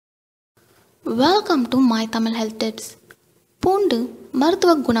Welcome to my Tamil health tips. பூண்டு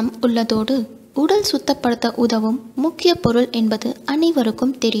மருத்துவ குணம் உள்ளதோடு உடல் சுத்தப்படுத்த உதவும் முக்கிய பொருள் என்பது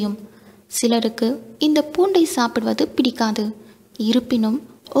அனைவருக்கும் தெரியும். சிலருக்கு இந்த பூண்டை சாப்பிடுவது பிடிக்காது. இருப்பினும்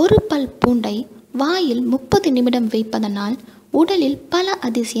ஒரு பல் பூண்டை வாயில் 30 நிமிடம் வைப்பதனால் உடலில் பல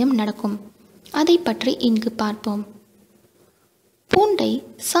அதிசயம் நடக்கும். அதை பற்றி இங்கு பார்ப்போம். பூண்டை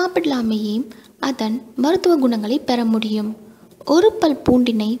சாப்பிடலாமையே அதன் மருத்துவ குணங்களை பெற முடியும். ஒரு பல்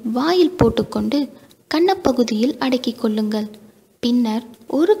பூண்டினை வாயில் போட்டுக்கொண்டு கன்னப்பகுதியில் அடக்கிக் கொள்ளுங்கள். பின்னர்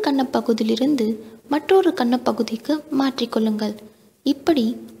ஒரு கன்னப்பகுதியிலிருந்து மற்றொரு கன்னப்பகுதிக்கு மாற்றிக்கொள்ளுங்கள். இப்படி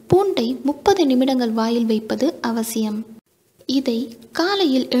பூண்டை 30 நிமிடங்கள் வாயில் வைப்பது அவசியம். இதை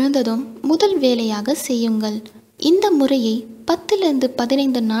காலையில் எழுந்ததும் முதல் வேலையாக செய்யுங்கள். இந்த முறையை 10 to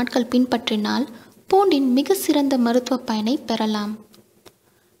 15 நாட்கள் பின்பற்றினால் பூண்டின் மிக சிறந்த மருத்துவ பயனை பெறலாம்.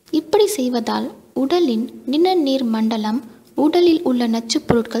 இப்படி செய்வதால் உடலின் நிணநீர் மண்டலம் உடலில் உள்ள நச்சுப்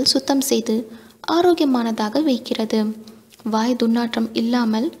பொருட்கள் சுத்தம் செய்து ஆரோக்கியமானதாக வைக்கிறது. வாய் துர்நாற்றம்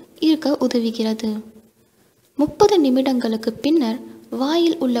இல்லாமல் இருக்க உதவுகிறது. 30 நிமிடங்களுக்கு பின்னர்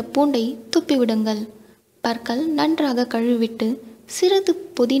வாயில் உள்ள பூண்டை துப்பிவிடுங்கள். பற்கள் நன்றாக கழுவிட்டு சிறிது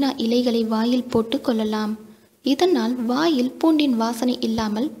புதினா இலைகளை வாயில் போட்டு கொள்ளலாம். இதனால் வாயில் பூண்டின் வாசனை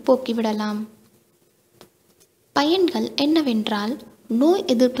இல்லாமல் போக்கிவிடலாம். பயன்கள் என்னவென்றால், நோய்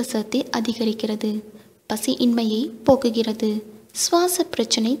எதிர்ப்பு சக்தி அதிகரிக்கிறது, பசியின்மையை போக்குகிறது, சுவாச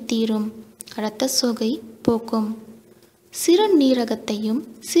பிரச்சனை தீரும், இரத்த சோகை போக்கும், சிறுநீரகத்தையும்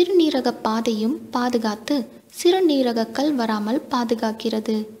சிறுநீரக பாதையும் பாதுகாத்து சிறுநீரக கல் வராமல்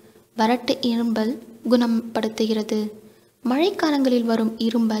பாதுகாக்கிறது, வறட்டு இரும்பல் குணப்படுத்துகிறது, மழைக்காலங்களில் வரும்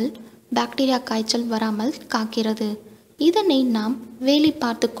இரும்பல் பாக்டீரியா காய்ச்சல் வராமல் காக்கிறது. இதனை நாம் வேலை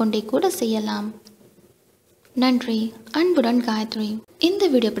பார்த்து கொண்டே கூட செய்யலாம். நன்றி. அன்புடன் காயத்ரி. இந்த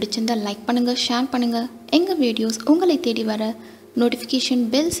வீடியோ பிடிச்சிருந்தா லைக் பண்ணுங்க, ஷேர் பண்ணுங்க. எங்க வீடியோஸ் உங்களை தேடி வர நோட்டிஃபிகேஷன்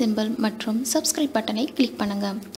பெல் சிம்பல் மற்றும் சப்ஸ்கிரைப் பட்டனை கிளிக் பண்ணுங்க.